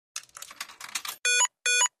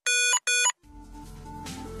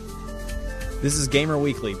This is Gamer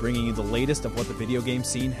Weekly, bringing you the latest of what the video game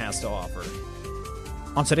scene has to offer.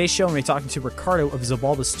 On today's show, I'm going to be talking to Ricardo of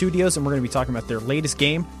Xibalba Studios, and we're going to be talking about their latest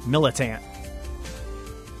game, MilitAnt.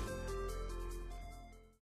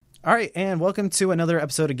 All right, and welcome to another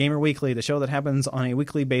episode of Gamer Weekly, the show that happens on a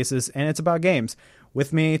weekly basis, and it's about games.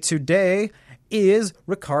 With me today is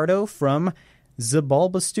Ricardo from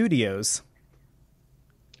Xibalba Studios.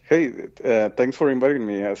 Hey, thanks for inviting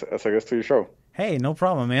me as a guest to your show. Hey, no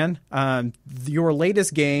problem, man. Your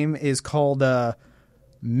latest game is called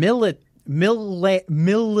MilitAnt.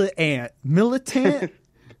 MilitAnt?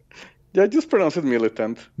 Yeah, just pronounce it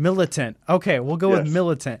MilitAnt. MilitAnt. Okay, we'll go with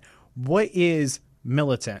MilitAnt. What is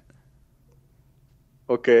MilitAnt?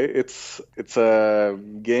 Okay, it's a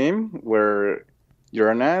game where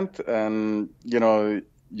you're an ant and,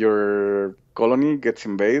 your colony gets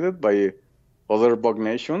invaded by other bug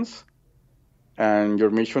nations, and your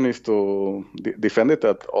mission is to defend it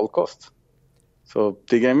at all costs. So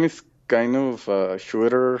the game is kind of a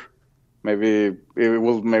shooter. Maybe it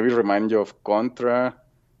will remind you of Contra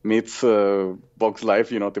meets Bugs Life,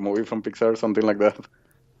 the movie from Pixar, something like that.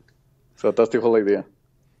 So that's the whole idea.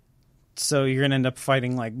 So you're gonna end up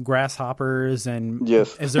fighting like grasshoppers, and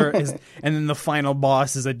yes, and then the final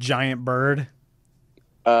boss is a giant bird.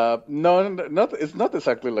 No, it's not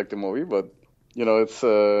exactly like the movie, but it's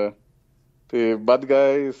the bad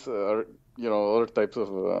guys are other types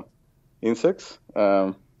of insects.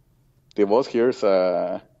 The boss here is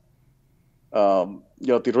the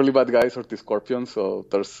really bad guys are the scorpions. So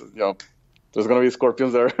there's gonna be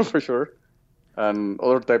scorpions there for sure, and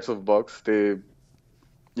other types of bugs. They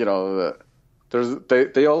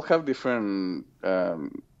all have different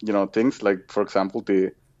things. Like for example,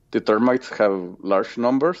 the termites have large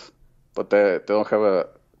numbers, but they don't have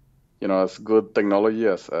as good technology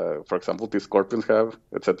as for example the scorpions have,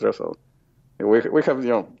 etc. So we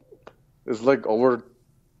have it's like over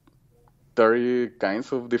 30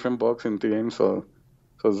 kinds of different bugs in the game. So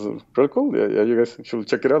it's pretty cool. Yeah, you guys should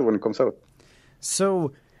check it out when it comes out.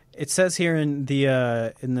 So it says here in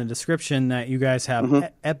the description that you guys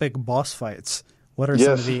have epic boss fights. What are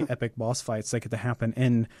some of the epic boss fights that get to happen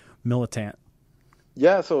in MilitAnt?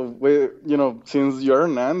 Yeah, so we, since you're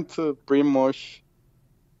an ant, pretty much,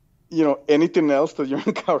 anything else that you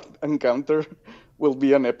encounter will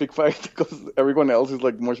be an epic fight because everyone else is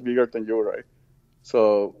like much bigger than you, right?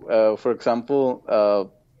 So, for example,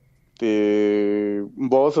 the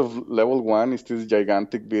boss of level 1 is this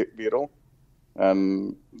gigantic beetle.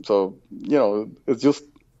 And so, it's just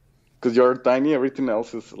because you're tiny, everything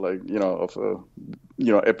else is like, of,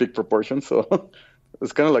 epic proportions. So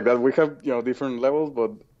it's kind of like that. We have, different levels,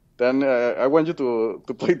 but then I want you to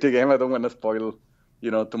play the game. I don't want to spoil,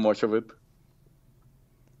 too much of it.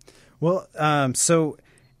 Well, so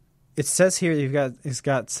it says here it's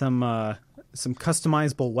got some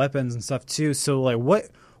customizable weapons and stuff too. So like what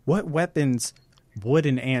weapons would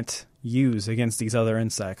an ant use against these other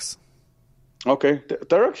insects? Okay,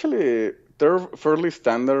 they're fairly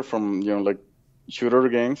standard from like shooter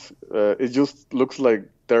games. It just looks like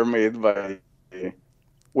they're made by.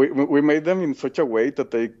 We made them in such a way that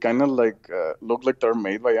they kind of like look like they're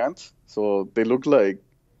made by ants. So they look like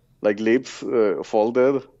leaves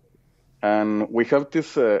folded, and we have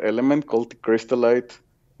this element called the crystallite,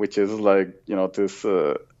 which is like this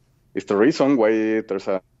is the reason why there's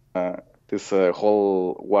this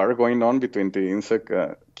whole war going on between the insect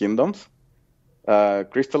kingdoms.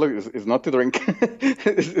 Crystal is not a drink.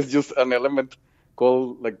 It's just an element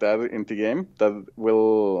called like that in the game that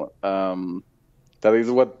will that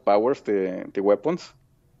is what powers the weapons.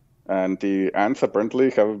 And the ants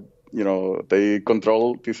apparently have they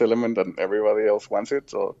control this element and everybody else wants it.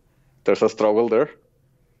 So there's a struggle there.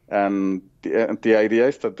 And the idea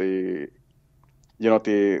is that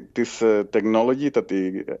this technology that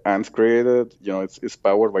the ants created, it's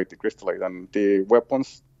powered by the crystallite, and the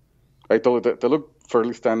weapons. I told you they look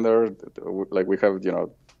fairly standard. Like we have,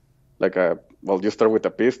 you start with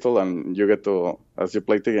a pistol, and you get to, as you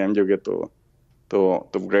play the game, you get to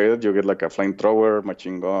upgrade it. You get like a flamethrower,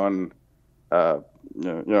 machine gun,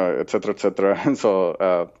 et cetera, et cetera. And so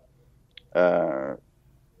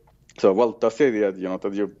that's the idea,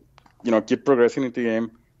 that you keep progressing in the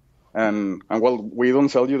game. And we don't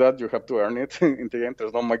sell you that. You have to earn it in the game.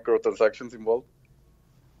 There's no microtransactions involved.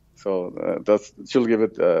 So that should give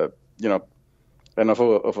it, enough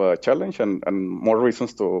of a challenge and more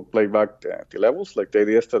reasons to play back the levels. Like the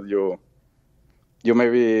idea is that you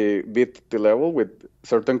maybe beat the level with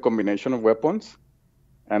certain combination of weapons,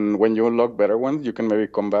 and when you unlock better ones, you can maybe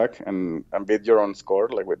come back and beat your own score,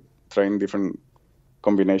 like with trying different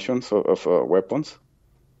combinations of weapons.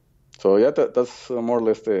 So yeah, that's more or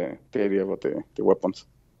less the idea about the weapons.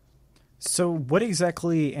 So, what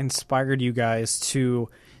exactly inspired you guys to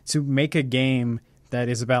make a game that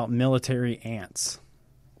is about military ants?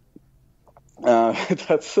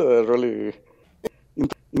 That's really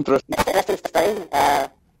interesting story.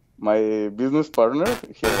 My business partner,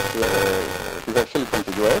 he's actually from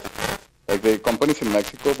the US. Like the company's in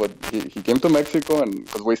Mexico, but he came to Mexico and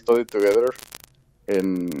because we studied together.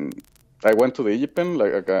 And I went to the IGPEN,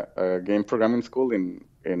 like a game programming school in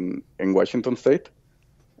Washington State.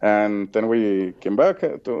 And then we came back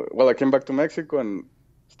I came back to Mexico and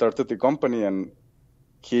started the company. And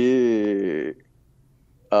he,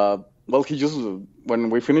 uh, he just, when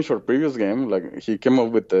we finished our previous game, like he came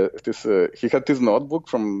up with he had this notebook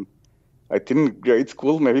from, I think, grade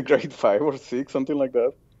school, maybe grade 5 or 6, something like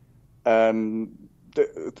that. And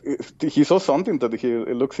he saw something that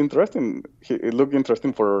it looks interesting. It looked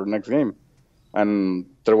interesting for our next game. And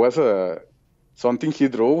there was something he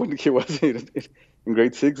drew when he was in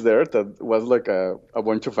grade 6 there that was like a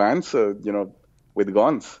bunch of ants, with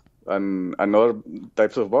guns and other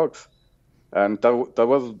types of bugs. And that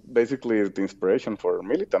was basically the inspiration for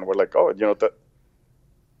MilitAnt. We're like, oh, that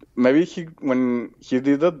maybe when he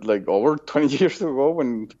did it like over 20 years ago,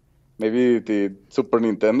 when maybe the Super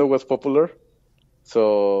Nintendo was popular.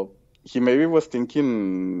 So he maybe was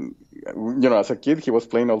thinking, as a kid, he was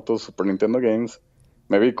playing all those Super Nintendo games,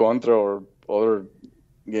 maybe Contra or other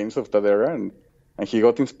games of that era, and he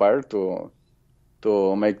got inspired to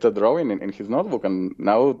make the drawing in his notebook. And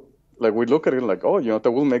now, like, we look at it like, oh,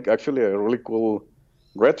 that will make actually a really cool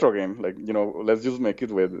retro game. Like, let's just make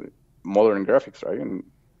it with modern graphics, right?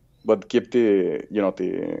 But keep the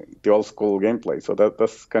old school gameplay. So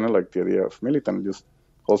that's kind of like the idea of MilitAnt, just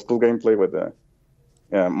old school gameplay with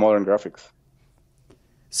modern graphics.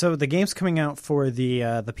 So the game's coming out for the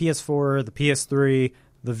PS4, the PS3,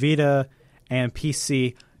 the Vita, and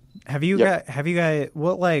PC. Have you guys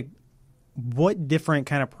what different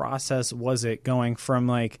kind of process was it going from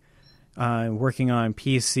working on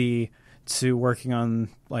PC to working on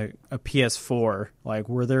like a PS4? Like,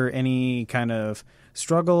 were there any kind of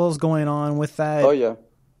struggles going on with that? Oh yeah,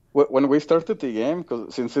 when we started the game,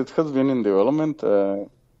 because since it has been in development a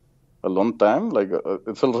long time, like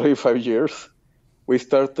it's already 5 years. We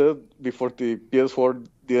started before the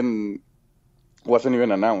PS4 wasn't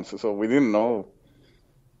even announced, so we didn't know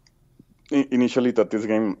initially that this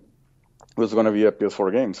game was going to be a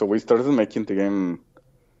PS4 game. So we started making the game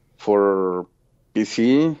for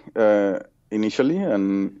PC initially,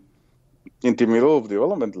 and in the middle of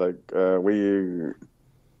development, we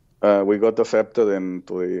got accepted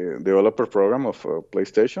into the developer program of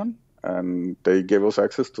PlayStation, and they gave us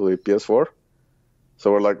access to the PS4.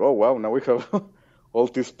 So we're like, oh wow, now we have all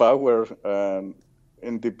this power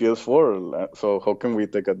in the PS4. So how can we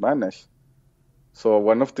take advantage? So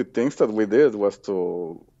one of the things that we did was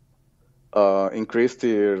to increase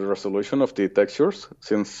the resolution of the textures,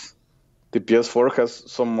 since the PS4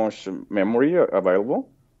 has so much memory available.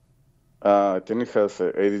 I think it has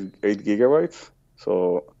 8 gigabytes.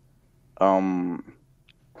 So, and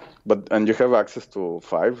you have access to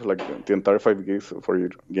 5, like the entire 5 gigs for your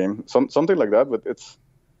game, something like that. But it's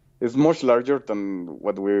much larger than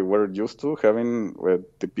what we were used to having with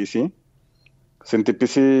the PC. Since the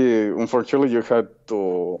PC, unfortunately, you had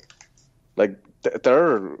to, there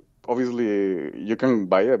are, obviously, you can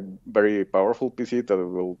buy a very powerful PC that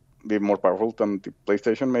will be more powerful than the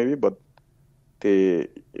PlayStation maybe, but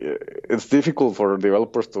it's difficult for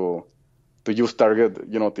developers to use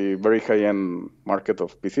target, the very high-end market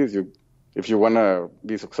of PCs. If you want to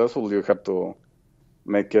be successful, you have to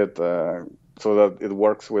make it so that it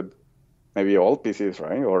works with maybe all PCs,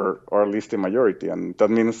 right? Or at least the majority. And that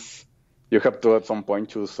means you have to at some point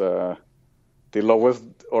choose the lowest,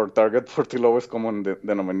 or target for the lowest common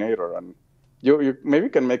denominator. And you maybe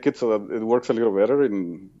can make it so that it works a little better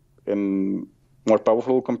in more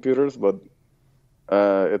powerful computers, but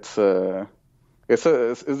it's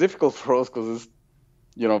difficult for us because it's,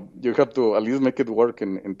 you have to at least make it work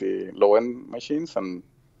in the low end machines, and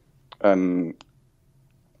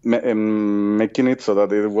making it so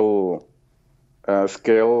that it will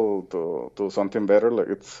scale to something better. Like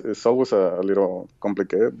it's always a little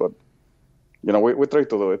complicated, but we try to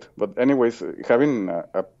do it. But anyways, having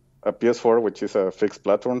a PS4, which is a fixed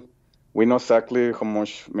platform, we know exactly how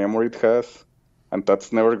much memory it has, and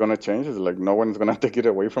that's never gonna change. It's like no one's gonna take it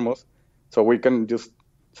away from us. So we can just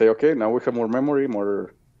say, okay, now we have more memory,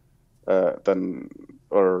 more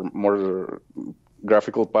more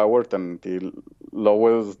graphical power than the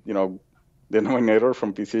lowest, denominator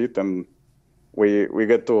from PC. Then we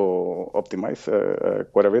get to optimize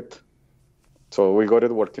quite a bit. So we got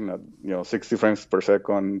it working at 60 frames per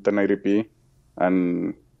second, 1080p,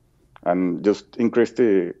 and just increase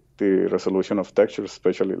the resolution of textures,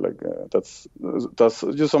 especially that's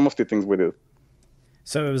just some of the things we did.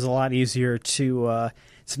 So it was a lot easier to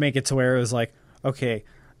make it to where it was like, okay,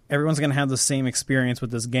 everyone's going to have the same experience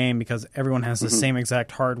with this game because everyone has the same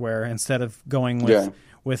exact hardware, instead of going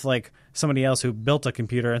with like somebody else who built a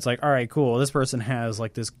computer. It's like, all right, cool, this person has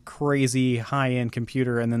like this crazy high-end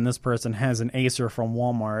computer, and then this person has an Acer from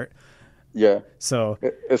Walmart. Yeah. So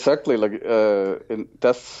exactly, and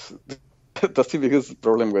that's the biggest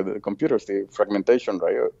problem with computers, the fragmentation,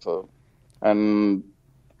 right? So, and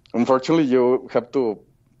unfortunately, you have to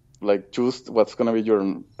choose what's going to be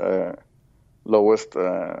your lowest,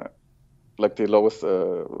 your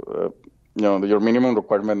minimum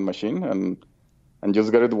requirement machine, and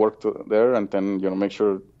just get it work there, and then make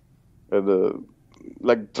sure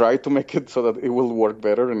try to make it so that it will work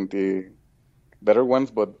better in the better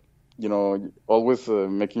ones, but always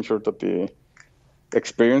making sure that the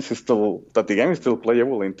experience is still, that the game is still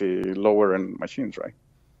playable in the lower end machines, right?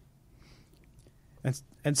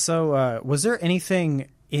 And so, was there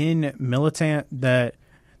anything in MilitAnt that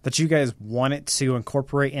you guys wanted to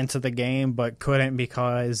incorporate into the game but couldn't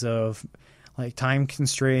because of like time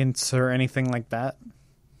constraints or anything like that?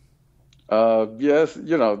 Yes,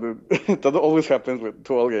 that always happens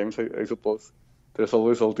to all games, I suppose. There's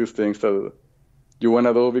always all these things that you want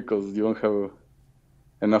to do because you don't have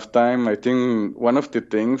enough time. I think one of the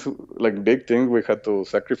things, big things we had to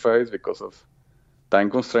sacrifice because of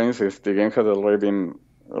time constraints, is the game had already been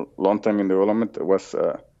a long time in development. It was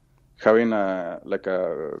having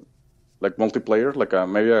multiplayer,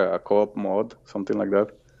 maybe a co-op mode, something like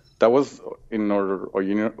that. That was in our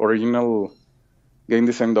original game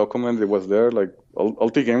design document. It was there. All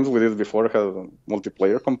the games we did before had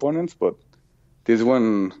multiplayer components, but this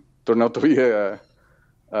one turned out to be a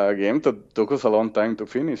game that took us a long time to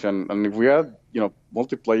finish. And if we had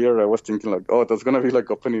multiplayer, I was thinking that's gonna be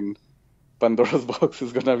opening Pandora's box.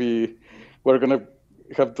 Is gonna be, we're gonna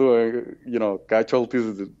have to catch all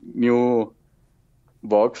these new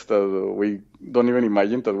bugs that we don't even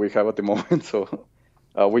imagine that we have at the moment. So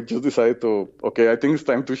we just decided to, I think it's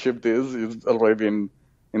time to ship this. It's already been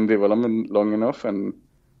in development long enough, and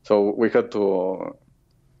so we had to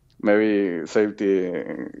maybe save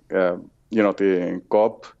the the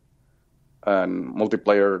co-op and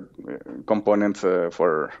multiplayer components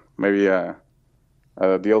for maybe a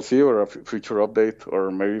DLC or a future update,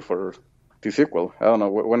 or maybe for the sequel. I don't know.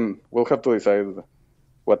 When we'll have to decide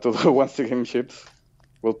what to do once the game ships.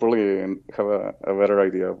 We'll probably have a better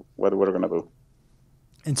idea of what we're gonna do.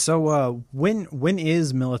 And so, when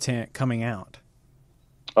is MilitAnt coming out?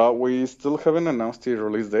 We still haven't announced the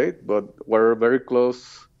release date, but we're very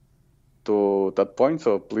close to that point.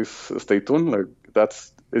 So please stay tuned.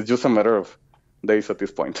 It's just a matter of days at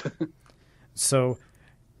this point. So,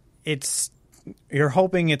 you're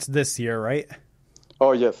hoping it's this year, right?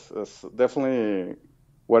 Oh yes, definitely.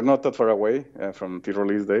 We're not that far away from the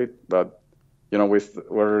release date, but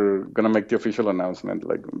we're gonna make the official announcement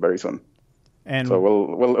very soon. And so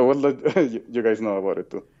we'll let you guys know about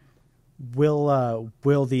it too. Will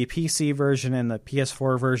the PC version and the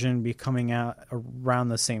PS4 version be coming out around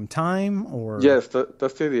the same time, or? Yes,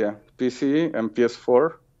 that's the idea. PC and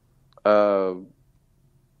PS4,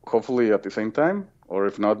 hopefully at the same time, or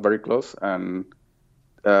if not, very close. And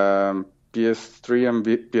PS3 and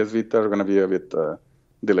PS Vita are gonna be a bit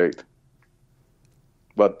delayed.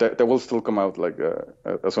 But they will still come out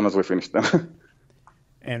as soon as we finish them.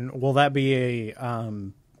 And will that be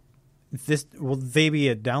will they be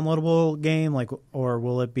a downloadable game, or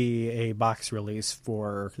will it be a box release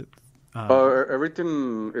for?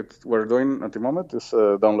 Everything we're doing at the moment is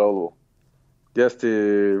downloadable. Yes,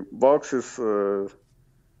 the box is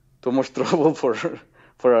too much trouble for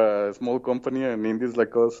a small company, and indies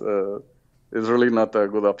like us. It's really not a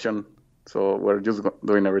good option. So we're just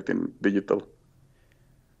doing everything digital.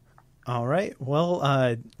 All right.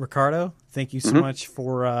 Well, Ricardo, thank you so much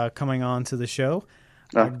for coming on to the show.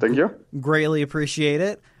 Thank you. Greatly appreciate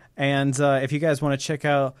it. And if you guys want to check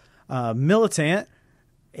out MilitAnt,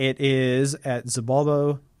 it is at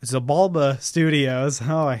Xibalba Studios.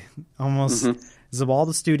 Oh, I almost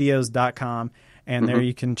Xibalbastudios.com. And there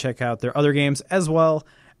you can check out their other games as well,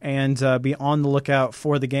 and be on the lookout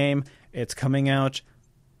for the game. It's coming out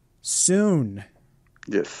soon.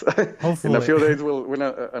 Yes. Hopefully. In a few days we'll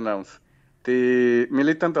announce. The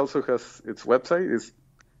MilitAnt also has its website. It's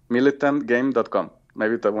militantgame.com.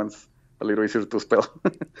 Maybe that one's a little easier to spell.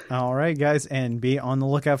 All right, guys, and be on the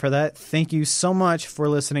lookout for that. Thank you so much for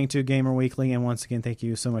listening to Gamer Weekly, and once again, thank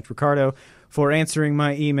you so much, Ricardo, for answering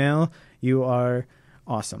my email. You are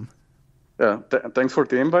awesome. Yeah, thanks for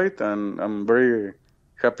the invite, and I'm very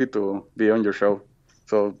happy to be on your show.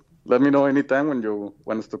 So let me know anytime when you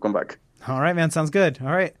want us to come back. All right, man. Sounds good.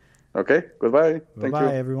 All right. Okay, goodbye. Thank you.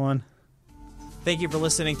 Bye-bye, everyone. Thank you for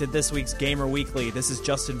listening to this week's Gamer Weekly. This is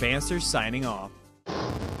Justin Banster signing off.